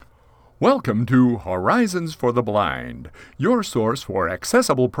Welcome to Horizons for the Blind, your source for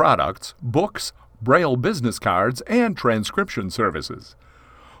accessible products, books, Braille business cards, and transcription services.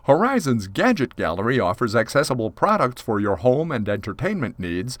 Horizons Gadget Gallery offers accessible products for your home and entertainment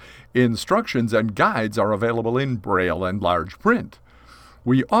needs. Instructions and guides are available in Braille and large print.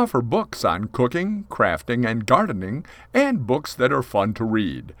 We offer books on cooking, crafting, and gardening, and books that are fun to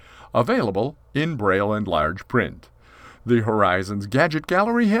read, available in Braille and large print. The Horizons Gadget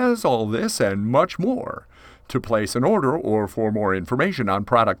Gallery has all this and much more. To place an order or for more information on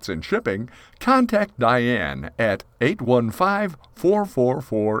products and shipping, contact Diane at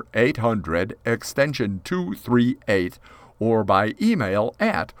 815-444-800 extension 238 or by email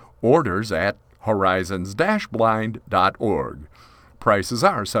at orders@horizons-blind.org. Prices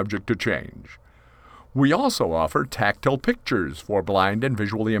are subject to change. We also offer tactile pictures for blind and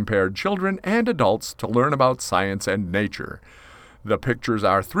visually impaired children and adults to learn about science and nature. The pictures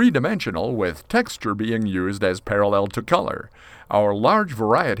are three-dimensional, with texture being used as parallel to color. Our large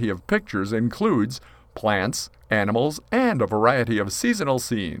variety of pictures includes plants, animals, and a variety of seasonal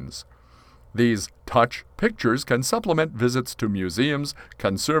scenes. These touch pictures can supplement visits to museums,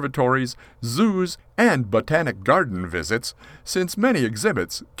 conservatories, zoos, and botanic garden visits, since many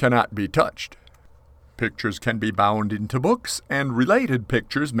exhibits cannot be touched. Pictures can be bound into books, and related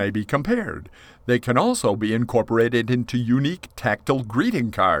pictures may be compared. They can also be incorporated into unique tactile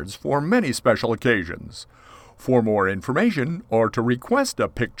greeting cards for many special occasions. For more information or to request a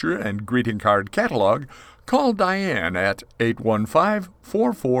picture and greeting card catalog, call Diane at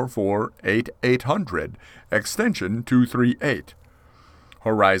 815-444-8800, extension 238.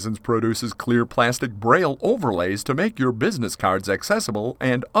 Horizons produces clear plastic Braille overlays to make your business cards accessible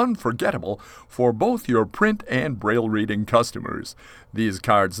and unforgettable for both your print and Braille reading customers. These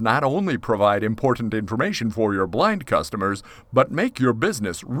cards not only provide important information for your blind customers, but make your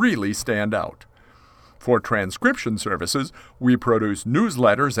business really stand out. For transcription services, we produce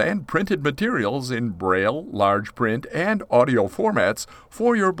newsletters and printed materials in Braille, large print, and audio formats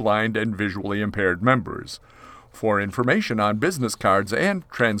for your blind and visually impaired members. For information on business cards and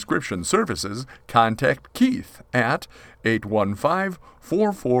transcription services, contact Keith at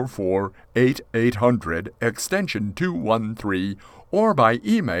 815-444-8800, extension 213, or by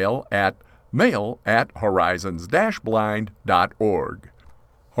email at mail@horizons-blind.org.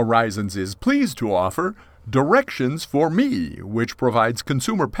 Horizons is pleased to offer Directions for Me, which provides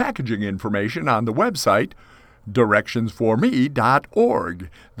consumer packaging information on the website directionsforme.org.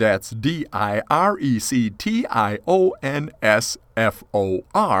 That's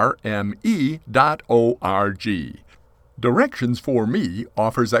directionsforme.org. Directions for Me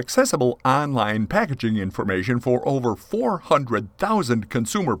offers accessible online packaging information for over 400,000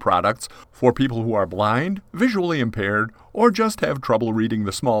 consumer products for people who are blind, visually impaired, or just have trouble reading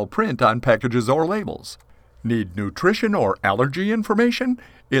the small print on packages or labels. Need nutrition or allergy information?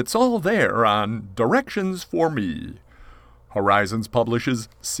 It's all there on Directions for Me. Horizons publishes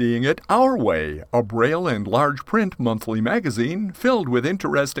Seeing It Our Way, a Braille and large print monthly magazine filled with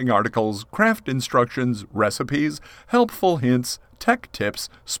interesting articles, craft instructions, recipes, helpful hints, tech tips,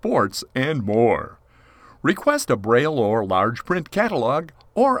 sports, and more. Request a Braille or large print catalog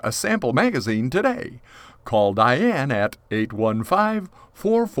or a sample magazine today. Call Diane at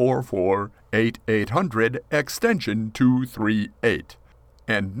 815-444-8800, extension 238.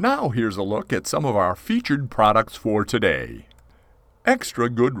 And now here's a look at some of our featured products for today. Extra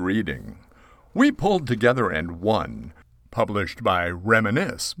Good Reading. We Pulled Together and Won, published by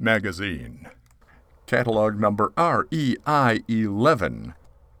Reminisce magazine. Catalog number REI 11,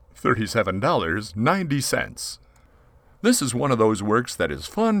 $37.90. This is one of those works that is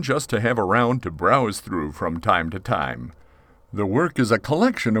fun just to have around to browse through from time to time. The work is a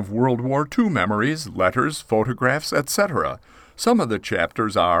collection of World War II memories, letters, photographs, etc. Some of the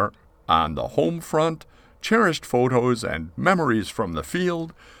chapters are On the Home Front, Cherished Photos and Memories from the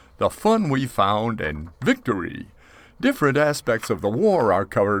Field, The Fun We Found, and Victory. Different aspects of the war are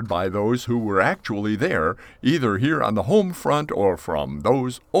covered by those who were actually there, either here on the home front or from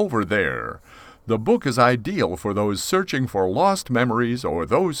those over there. The book is ideal for those searching for lost memories or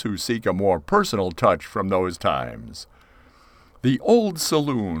those who seek a more personal touch from those times. The Old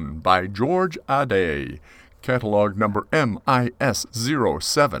Saloon by George Ade, catalog number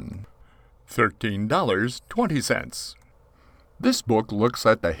MIS07, $13.20. This book looks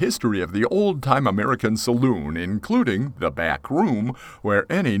at the history of the old-time American saloon, including the back room, where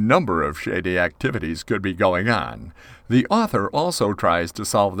any number of shady activities could be going on. The author also tries to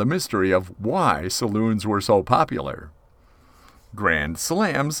solve the mystery of why saloons were so popular. Grand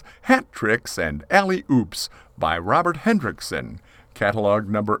Slams, Hat Tricks, and Alley-Oops by Robert Hendrickson, Catalog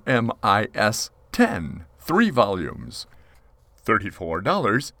number MIS 10, 3 volumes,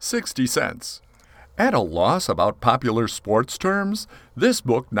 $34.60. At a loss about popular sports terms, this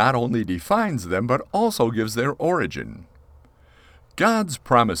book not only defines them but also gives their origin. God's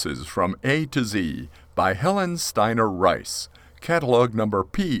Promises from A to Z by Helen Steiner Rice, catalog number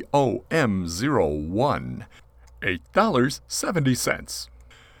POM01, $8.70.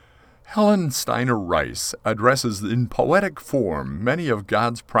 Helen Steiner Rice addresses in poetic form many of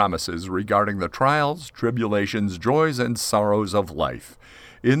God's promises regarding the trials, tribulations, joys, and sorrows of life.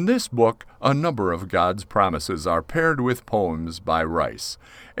 In this book, a number of God's promises are paired with poems by Rice.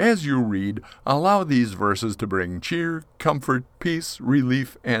 As you read, allow these verses to bring cheer, comfort, peace,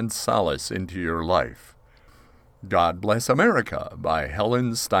 relief, and solace into your life. God Bless America by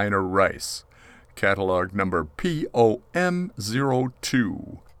Helen Steiner Rice, catalog number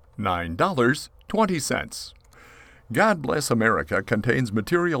POM02, $9.20. God Bless America contains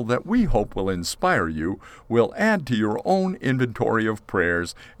material that we hope will inspire you, will add to your own inventory of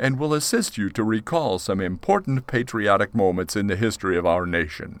prayers, and will assist you to recall some important patriotic moments in the history of our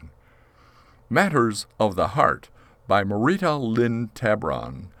nation. Matters of the Heart by Marita Lynn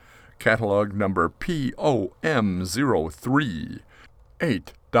Tabron, catalog number POM03,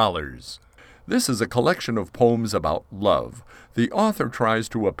 $8. This is a collection of poems about love. The author tries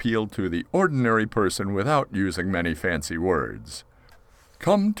to appeal to the ordinary person without using many fancy words.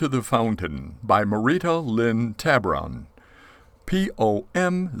 Come to the Fountain by Marita Lynn Tabron,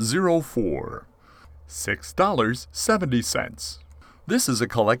 POM04, $6.70. This is a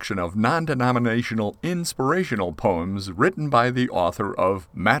collection of non-denominational inspirational poems written by the author of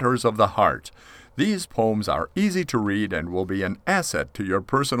Matters of the Heart. These poems are easy to read and will be an asset to your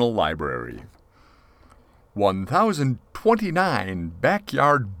personal library. 1029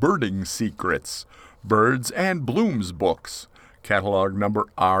 Backyard Birding Secrets, Birds and Blooms Books, catalog number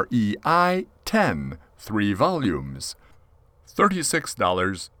REI 10, 3 volumes,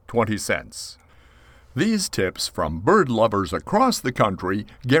 $36.20. These tips from bird lovers across the country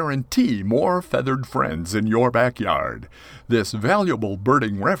guarantee more feathered friends in your backyard. This valuable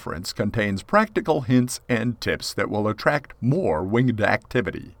birding reference contains practical hints and tips that will attract more winged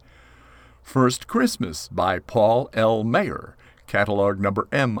activity. First Christmas by Paul L. Mayer, catalog number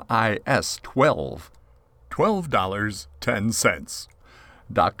MIS 12, $12.10.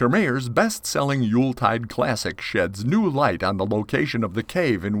 Dr. Mayer's best-selling Yuletide classic sheds new light on the location of the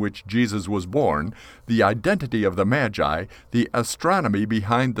cave in which Jesus was born, the identity of the Magi, the astronomy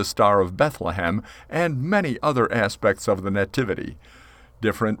behind the Star of Bethlehem, and many other aspects of the Nativity.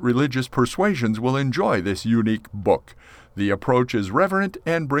 Different religious persuasions will enjoy this unique book. The approach is reverent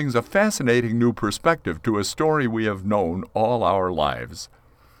and brings a fascinating new perspective to a story we have known all our lives.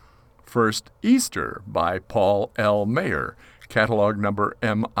 First Easter by Paul L. Mayer, catalog number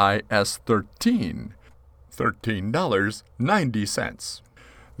MIS 13, $13.90.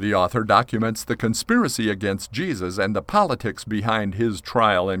 The author documents the conspiracy against Jesus and the politics behind his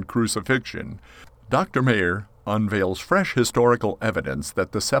trial and crucifixion. Dr. Mayer unveils fresh historical evidence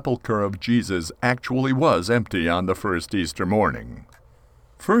that the sepulchre of Jesus actually was empty on the first Easter morning.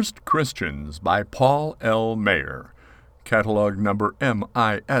 First Christians by Paul L. Mayer, catalog number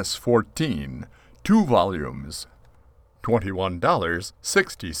MIS 14, 2 volumes,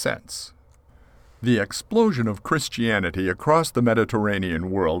 $21.60. The explosion of Christianity across the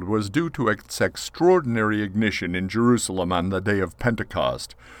Mediterranean world was due to its extraordinary ignition in Jerusalem on the day of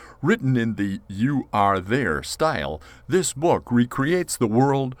Pentecost. Written in the "You Are There" style, this book recreates the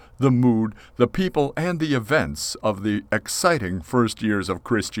world, the mood, the people, and the events of the exciting first years of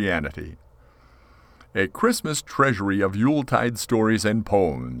Christianity. A Christmas treasury of Yuletide stories and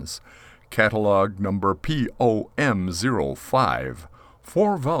poems. Catalog number POM05,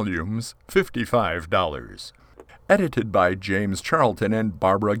 4 volumes, $55. Edited by James Charlton and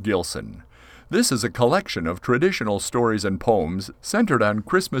Barbara Gilson. This is a collection of traditional stories and poems centered on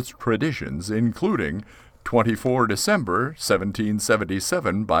Christmas traditions, including 24 December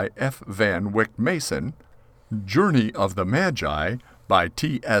 1777 by F. Van Wyck Mason, Journey of the Magi by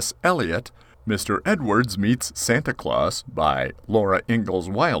T.S. Eliot, Mr. Edwards Meets Santa Claus by Laura Ingalls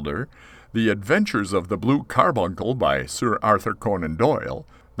Wilder, The Adventures of the Blue Carbuncle by Sir Arthur Conan Doyle,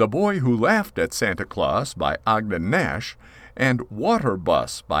 The Boy Who Laughed at Santa Claus by Ogden Nash, and Water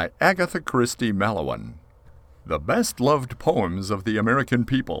Bus by Agatha Christie Mallowan. The Best-Loved Poems of the American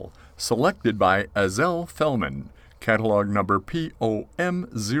People, selected by Azel Fellman, catalog number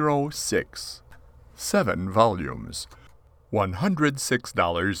POM06, 7 volumes,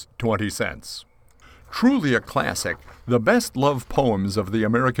 $106.20. Truly a classic, The Best Love Poems of the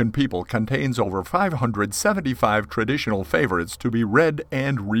American People contains over 575 traditional favorites to be read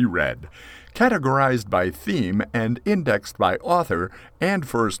and reread. Categorized by theme and indexed by author and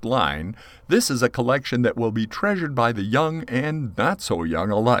first line, this is a collection that will be treasured by the young and not so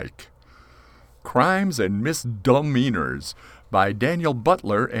young alike. Crimes and Misdemeanors by Daniel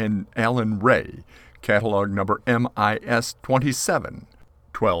Butler and Alan Ray, catalog number MIS 27,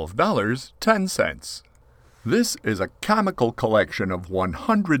 $12.10. This is a comical collection of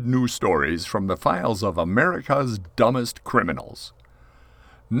 100 new stories from the files of America's dumbest criminals.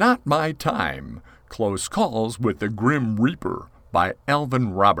 Not My Time, Close Calls with the Grim Reaper by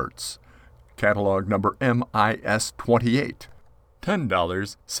Alvin Roberts, catalog number MIS 28,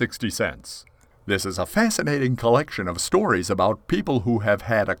 $10.60. This is a fascinating collection of stories about people who have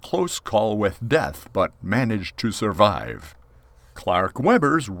had a close call with death but managed to survive. Clark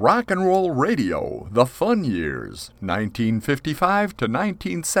Weber's Rock and Roll Radio, The Fun Years, 1955 to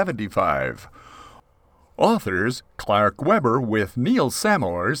 1975. Authors Clark Weber with Neil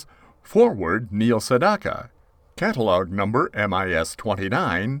Samores, foreword Neil Sedaka, catalog number MIS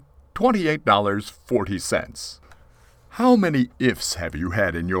 29, $28.40. How many ifs have you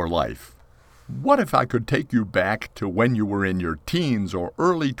had in your life? What if I could take you back to when you were in your teens or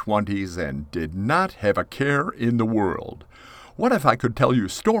early 20s and did not have a care in the world? What if I could tell you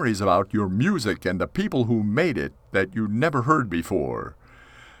stories about your music and the people who made it that you never heard before?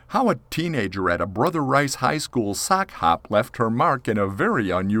 How a teenager at a Brother Rice High School sock hop left her mark in a very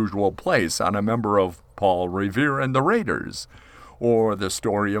unusual place on a member of Paul Revere and the Raiders. Or the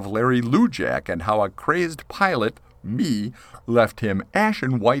story of Larry Lujack and how a crazed pilot, me, left him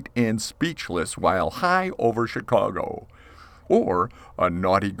ashen white and speechless while high over Chicago. Or a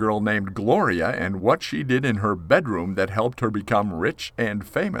naughty girl named Gloria and what she did in her bedroom that helped her become rich and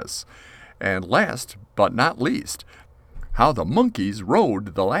famous. And last but not least, how the Monkees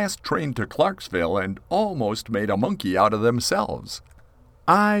rode the last train to Clarksville and almost made a monkey out of themselves.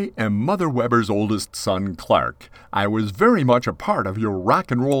 I am Mother Weber's oldest son, Clark. I was very much a part of your rock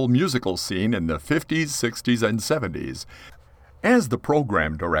and roll musical scene in the 50s, 60s, and 70s. As the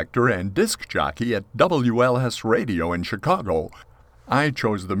program director and disc jockey at WLS Radio in Chicago, I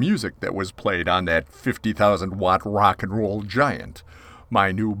chose the music that was played on that 50,000-watt rock and roll giant.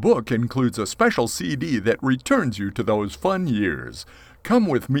 My new book includes a special CD that returns you to those fun years. Come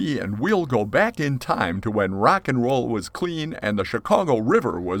with me and we'll go back in time to when rock and roll was clean and the Chicago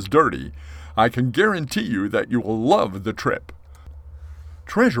River was dirty. I can guarantee you that you will love the trip.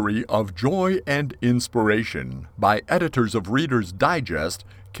 Treasury of Joy and Inspiration by editors of Reader's Digest,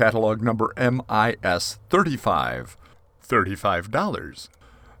 catalog number MIS 35, $35.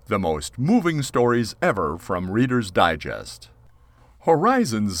 The most moving stories ever from Reader's Digest.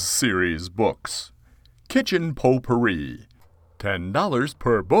 Horizons series books. Kitchen Potpourri, $10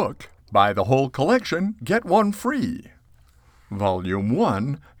 per book. Buy the whole collection, get one free. Volume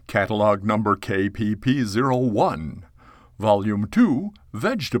 1, catalog number KPP01. Volume 2,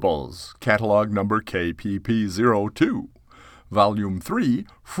 Vegetables, catalog number KPP02. Volume 3,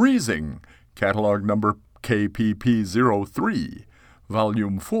 Freezing, catalog number KPP03.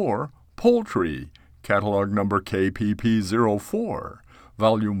 Volume 4, Poultry, catalog number KPP04.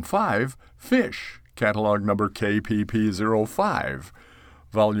 Volume 5, Fish, catalog number KPP05.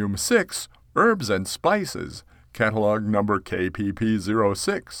 Volume 6, Herbs and Spices, catalog number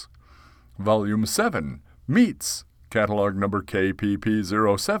KPP06. Volume 7, Meats, catalog number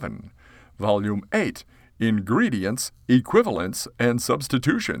KPP07. Volume 8, Ingredients, Equivalents, and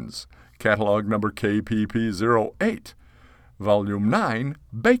Substitutions, catalog number KPP08. Volume 9,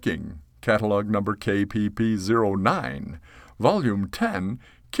 Baking, catalog number KPP09. Volume 10,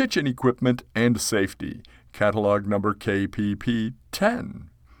 Kitchen Equipment and Safety, catalog number KPP10.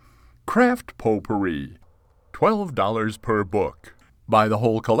 Craft Potpourri, $12 per book. Buy the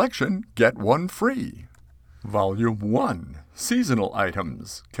whole collection, get one free. Volume 1, Seasonal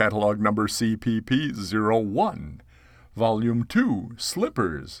Items, catalog number CPP01. Volume 2,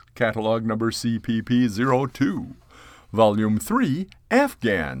 Slippers, catalog number CPP02. Volume 3,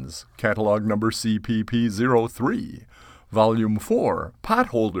 Afghans, catalog number CPP03. Volume 4,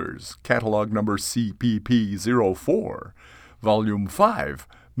 Potholders, catalog number CPP04. Volume 5,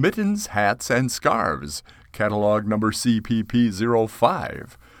 Mittens, Hats, and Scarves, catalog number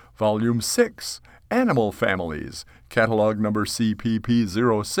CPP05. Volume 6, Animal Families, catalog number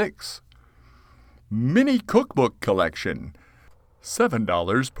CPP06. Mini Cookbook Collection,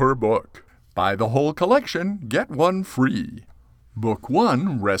 $7 per book. Buy the whole collection, get one free. Book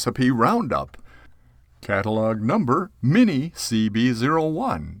 1, Recipe Roundup, catalog number Mini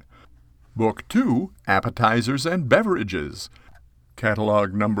CB01. Book 2, Appetizers and Beverages,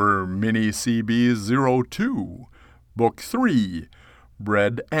 Catalog number Mini CB02. Book 3,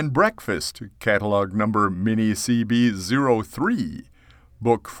 Bread and Breakfast, Catalog number Mini CB03.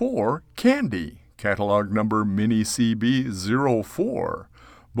 Book 4, Candy, Catalog number Mini CB04.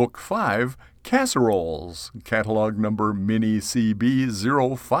 Book 5, Casseroles, Catalog number Mini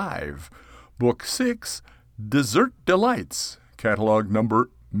CB05. Book 6, Dessert Delights, Catalog number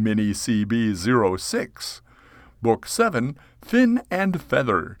Mini CB06. Book 7, Fin and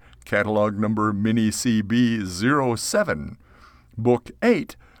Feather, Catalog number Mini CB07. Book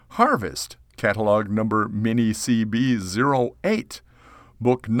 8, Harvest, Catalog number Mini CB08.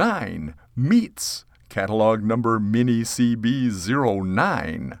 Book 9, Meats, Catalog number Mini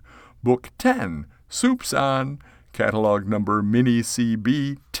CB09. Book 10, Soups On, Catalog number Mini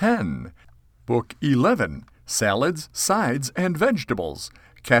CB10. Book 11, Salads, Sides, and Vegetables,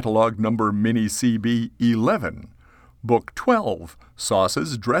 Catalog number Mini CB11. Book 12,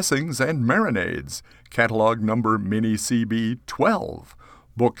 Sauces, Dressings, and Marinades, Catalog number Mini CB12.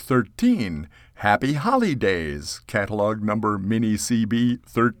 Book 13, Happy Holidays, Catalog number Mini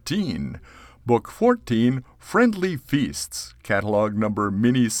CB13. Book 14, Friendly Feasts, Catalog number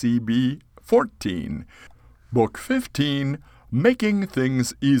Mini CB14. Book 15, Making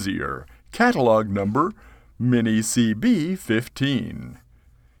Things Easier, Catalog number Mini CB15.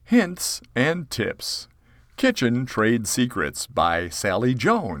 Hints and Tips. Kitchen Trade Secrets by Sally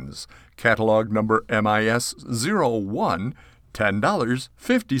Jones, Catalog number MIS01,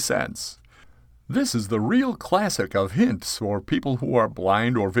 $10.50. This is the real classic of hints for people who are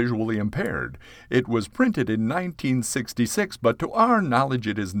blind or visually impaired. It was printed in 1966, but to our knowledge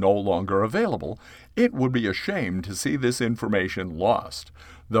it is no longer available. It would be a shame to see this information lost.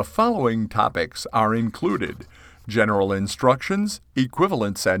 The following topics are included: general instructions,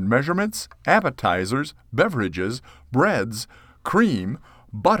 equivalents and measurements, appetizers, beverages, breads, cream,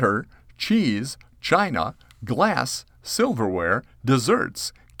 butter, cheese, china, glass, silverware,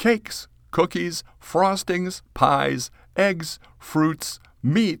 desserts, cakes, cookies, frostings, pies, eggs, fruits,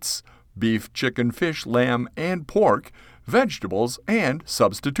 meats, beef, chicken, fish, lamb, and pork, vegetables, and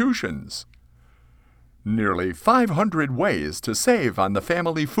substitutions. Nearly 500 Ways to Save on the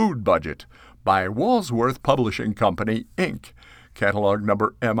Family Food Budget by Walsworth Publishing Company, Inc., Catalog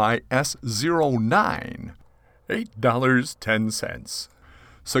number MIS09, $8.10.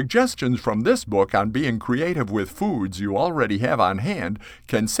 Suggestions from this book on being creative with foods you already have on hand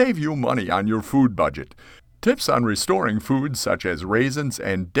can save you money on your food budget. Tips on restoring foods such as raisins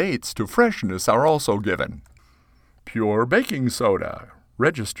and dates to freshness are also given. Pure Baking Soda,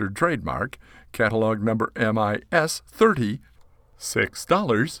 registered trademark, Catalog number MIS30,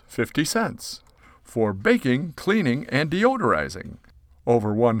 $6.50. For baking, cleaning, and deodorizing.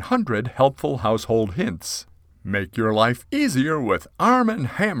 Over 100 helpful household hints. Make your life easier with Arm &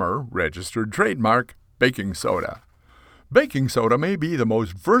 Hammer, registered trademark, baking soda. Baking soda may be the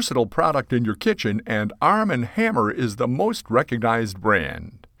most versatile product in your kitchen, and Arm & Hammer is the most recognized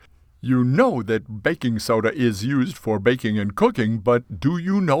brand. You know that baking soda is used for baking and cooking, but do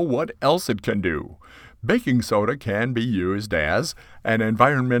you know what else it can do? Baking soda can be used as an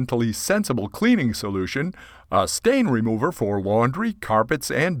environmentally sensible cleaning solution, a stain remover for laundry,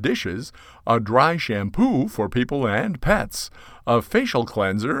 carpets, and dishes, a dry shampoo for people and pets, a facial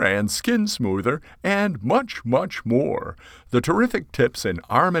cleanser and skin smoother, and much, much more. The terrific tips in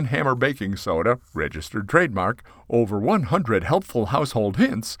Arm & Hammer Baking Soda, registered trademark, over 100 helpful household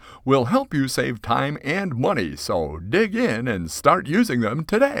hints, will help you save time and money, so dig in and start using them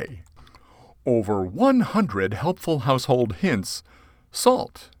today. Over 100 helpful household hints.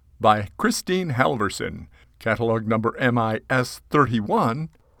 Salt by Christine Halverson, Catalog number MIS31,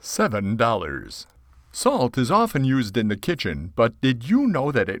 $7. Salt is often used in the kitchen, but did you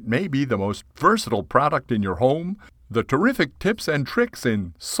know that it may be the most versatile product in your home? The terrific tips and tricks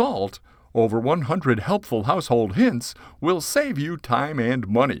in Salt, over 100 helpful household hints, will save you time and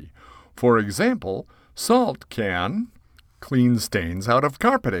money. For example, salt can clean stains out of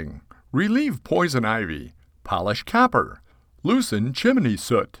carpeting, relieve poison ivy, polish copper, loosen chimney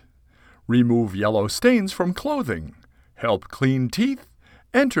soot, remove yellow stains from clothing, help clean teeth,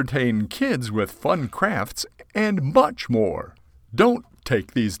 entertain kids with fun crafts, and much more. Don't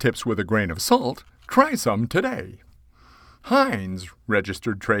take these tips with a grain of salt. Try some today. Heinz,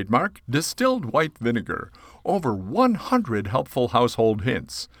 registered trademark, distilled white vinegar. Over 100 helpful household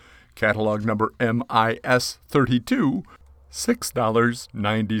hints. Catalog number MIS32,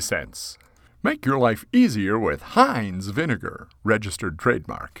 $6.90. Make your life easier with Heinz vinegar, registered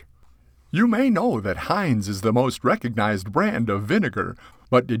trademark. You may know that Heinz is the most recognized brand of vinegar,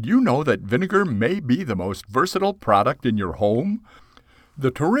 but did you know that vinegar may be the most versatile product in your home? The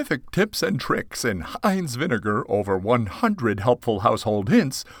terrific tips and tricks in Heinz vinegar, over 100 helpful household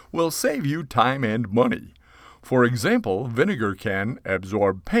hints, will save you time and money. For example, vinegar can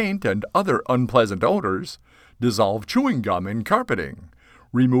absorb paint and other unpleasant odors, dissolve chewing gum in carpeting,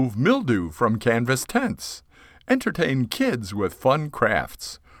 remove mildew from canvas tents, entertain kids with fun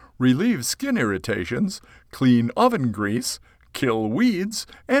crafts, relieve skin irritations, clean oven grease, kill weeds,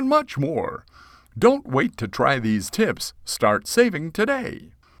 and much more. Don't wait to try these tips. Start saving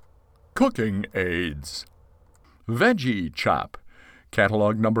today. Cooking aids. Veggie Chop.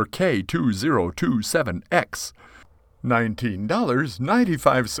 Catalog number K2027X.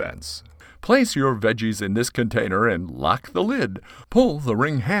 $19.95. Place your veggies in this container and lock the lid. Pull the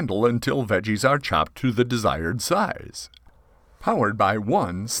ring handle until veggies are chopped to the desired size. Powered by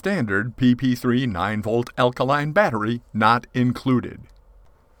one standard PP3 9-volt alkaline battery, not included.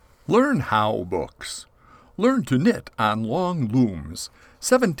 Learn How books. Learn to knit on long looms.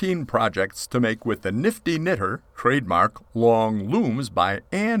 17 projects to make with the Nifty Knitter, trademark Long Looms by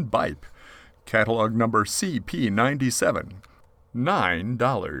Ann Bipe. Catalog number CP97.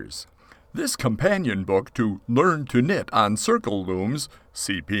 $9. This companion book to Learn to Knit on Circle Looms,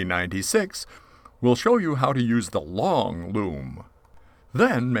 CP96, will show you how to use the long loom.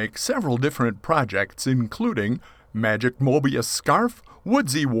 Then make several different projects including Magic Mobius Scarf,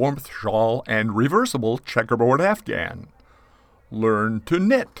 Woodsy Warmth Shawl, and Reversible Checkerboard Afghan. Learn to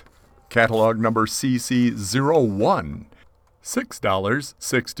Knit. Catalog number CC01.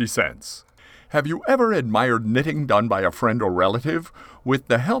 $6.60. Have you ever admired knitting done by a friend or relative? With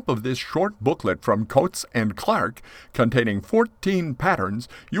the help of this short booklet from Coates & Clark, containing 14 patterns,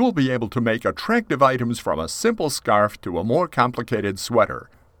 you will be able to make attractive items from a simple scarf to a more complicated sweater.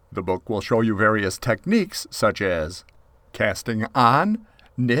 The book will show you various techniques such as casting on,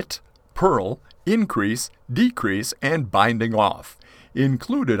 knit, purl, increase, decrease, and binding off.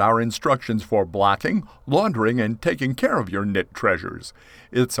 Included are instructions for blocking, laundering, and taking care of your knit treasures.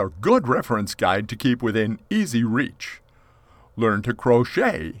 It's a good reference guide to keep within easy reach. Learn to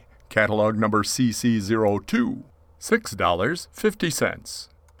crochet. Catalog number CC02. $6.50.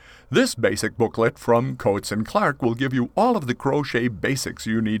 This basic booklet from Coates & Clark will give you all of the crochet basics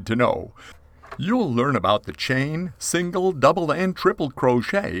you need to know. You'll learn about the chain, single, double, and triple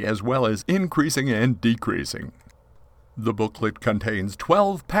crochet, as well as increasing and decreasing. The booklet contains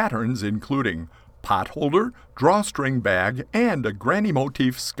 12 patterns including pot holder, drawstring bag, and a granny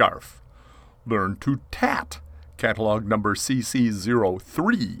motif scarf. Learn to tat. Catalog number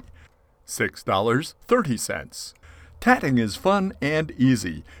CC03. $6.30. Tatting is fun and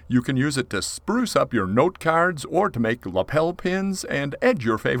easy. You can use it to spruce up your note cards or to make lapel pins and edge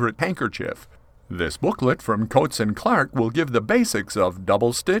your favorite handkerchief. This booklet from Coates & Clark will give the basics of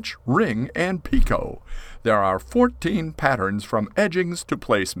double stitch, ring, and picot. There are 14 patterns from edgings to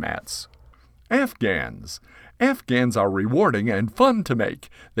placemats. Afghans. Afghans are rewarding and fun to make.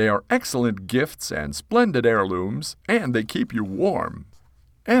 They are excellent gifts and splendid heirlooms, and they keep you warm.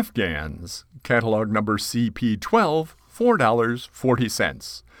 Afghans. Catalog number CP12,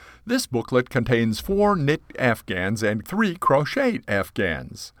 $4.40. This booklet contains 4 knit afghans and 3 crocheted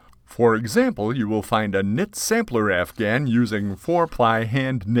afghans. For example, you will find a knit sampler afghan using 4-ply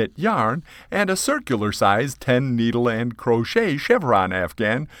hand-knit yarn and a circular-size 10-needle and crochet chevron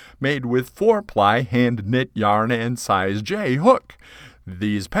afghan made with 4-ply hand-knit yarn and size J hook.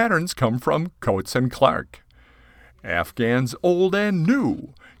 These patterns come from Coates & Clark. Afghans Old and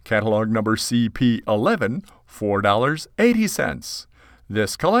New. Catalog number CP11, $4.80.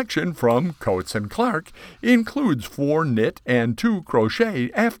 This collection from Coates & Clark includes 4 knit and 2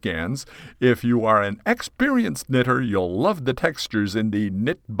 crochet afghans. If you are an experienced knitter, you'll love the textures in the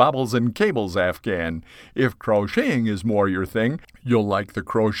Knit Bobbles and Cables afghan. If crocheting is more your thing, you'll like the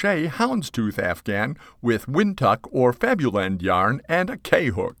crochet houndstooth afghan with Wintuck or Fabulend yarn and a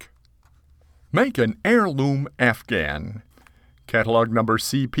K-hook. Make an heirloom afghan. Catalog number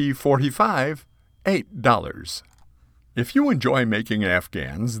CP45, $8. If you enjoy making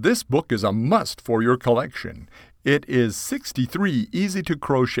afghans, this book is a must for your collection. It is 63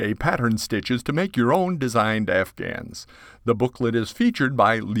 easy-to-crochet pattern stitches to make your own designed afghans. The booklet is featured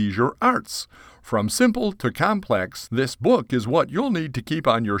by Leisure Arts. From simple to complex, this book is what you'll need to keep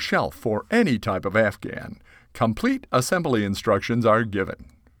on your shelf for any type of afghan. Complete assembly instructions are given.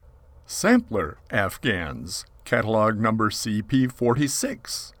 Sampler afghans. Catalog number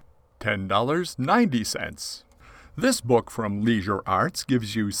CP46. $10.90. This book from Leisure Arts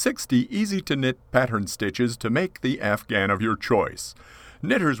gives you 60 easy-to-knit pattern stitches to make the afghan of your choice.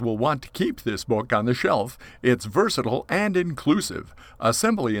 Knitters will want to keep this book on the shelf. It's versatile and inclusive.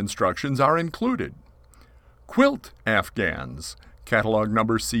 Assembly instructions are included. Quilt Afghans, catalog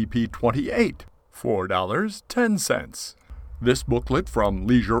number CP28, $4.10. This booklet from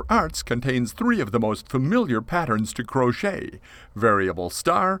Leisure Arts contains 3 of the most familiar patterns to crochet: Variable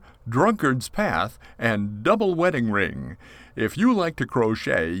Star, Drunkard's Path, and Double Wedding Ring. If you like to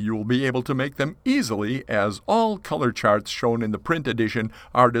crochet, you will be able to make them easily, as all color charts shown in the print edition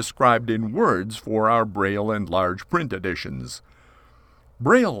are described in words for our Braille and large print editions.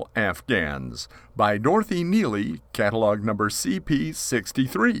 Braille Afghans by Dorothy Neely, catalog number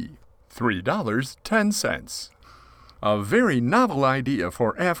CP63, $3.10. A very novel idea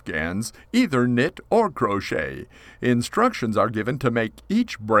for Afghans, either knit or crochet. Instructions are given to make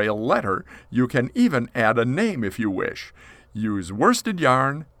each Braille letter. You can even add a name if you wish. Use worsted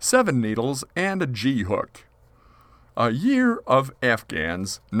yarn, 7 needles, and a G-hook. A Year of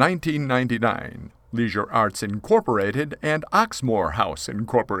Afghans, 1999. Leisure Arts Incorporated and Oxmoor House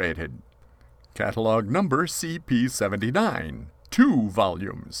Incorporated. Catalog number CP79, 2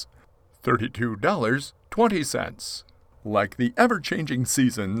 volumes, $32.20. Like the ever-changing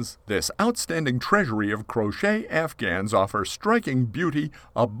seasons, this outstanding treasury of crochet Afghans offers striking beauty,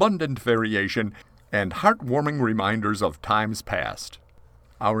 abundant variation, and heartwarming reminders of times past.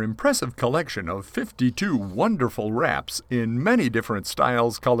 Our impressive collection of 52 wonderful wraps in many different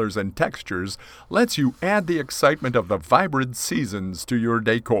styles, colors, and textures lets you add the excitement of the vibrant seasons to your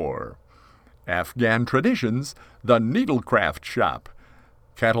decor. Afghan Traditions, The Needlecraft Shop.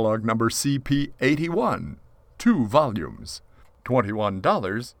 Catalog number CP81, 2 volumes,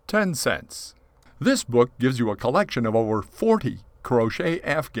 $21.10. This book gives you a collection of over 40 crochet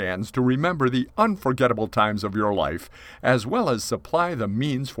Afghans to remember the unforgettable times of your life, as well as supply the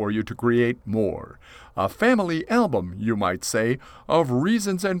means for you to create more. A family album, you might say, of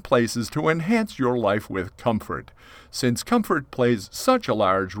reasons and places to enhance your life with comfort. Since comfort plays such a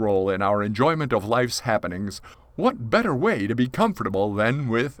large role in our enjoyment of life's happenings, what better way to be comfortable than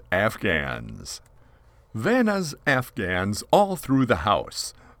with Afghans? Vanna's Afghans All Through the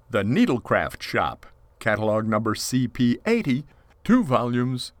House. The Needlecraft Shop. Catalog number CP80, 2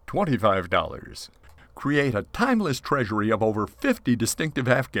 volumes, $25. Create a timeless treasury of over 50 distinctive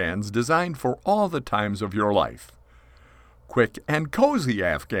Afghans designed for all the times of your life. Quick and Cozy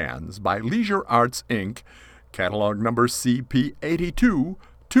Afghans by Leisure Arts, Inc. Catalog number CP82,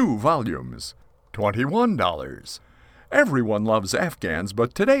 2 volumes, $21. Everyone loves Afghans,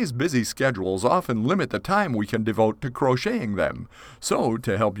 but today's busy schedules often limit the time we can devote to crocheting them. So,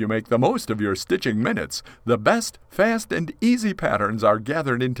 to help you make the most of your stitching minutes, the best, fast, and easy patterns are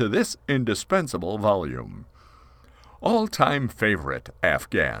gathered into this indispensable volume. All-Time Favorite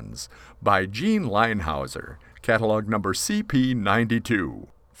Afghans by Jean Leinhauser, catalog number CP92,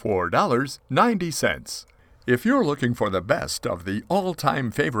 $4.90. If you're looking for the best of the all-time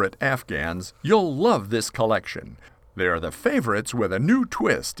favorite Afghans, you'll love this collection. They're the favorites with a new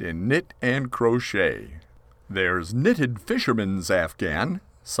twist in knit and crochet. There's Knitted Fisherman's Afghan,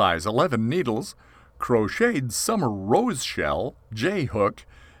 size 11 needles, Crocheted Summer Rose Shell, J-hook,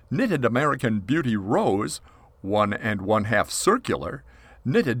 Knitted American Beauty Rose, 1 1/2 circular,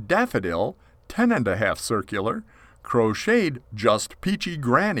 Knitted Daffodil, 10 1/2 circular, Crocheted Just Peachy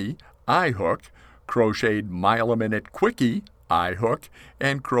Granny, I-hook, Crocheted Mile a Minute Quickie, I-hook,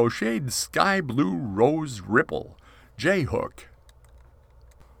 and Crocheted Sky Blue Rose Ripple, J-hook.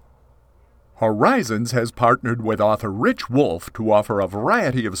 Horizons has partnered with author Rich Wolf to offer a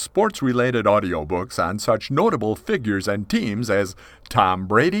variety of sports-related audiobooks on such notable figures and teams as Tom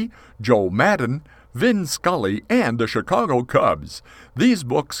Brady, Joe Madden, Vin Scully, and the Chicago Cubs. These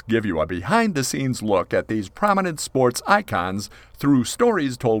books give you a behind-the-scenes look at these prominent sports icons through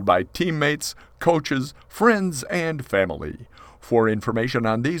stories told by teammates, coaches, friends, and family. For information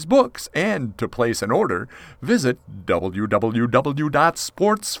on these books and to place an order, visit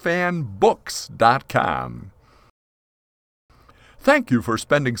www.sportsfanbooks.com. Thank you for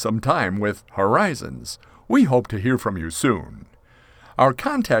spending some time with Horizons. We hope to hear from you soon. Our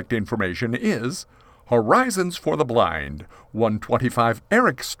contact information is Horizons for the Blind, 125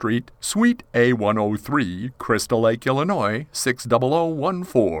 Eric Street, Suite A103, Crystal Lake, Illinois,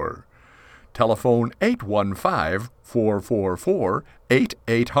 60014. Telephone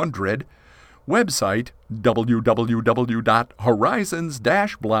 815-444-8800. Website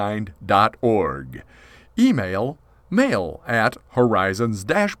www.horizons-blind.org. Email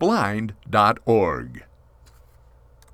mail@horizons-blind.org.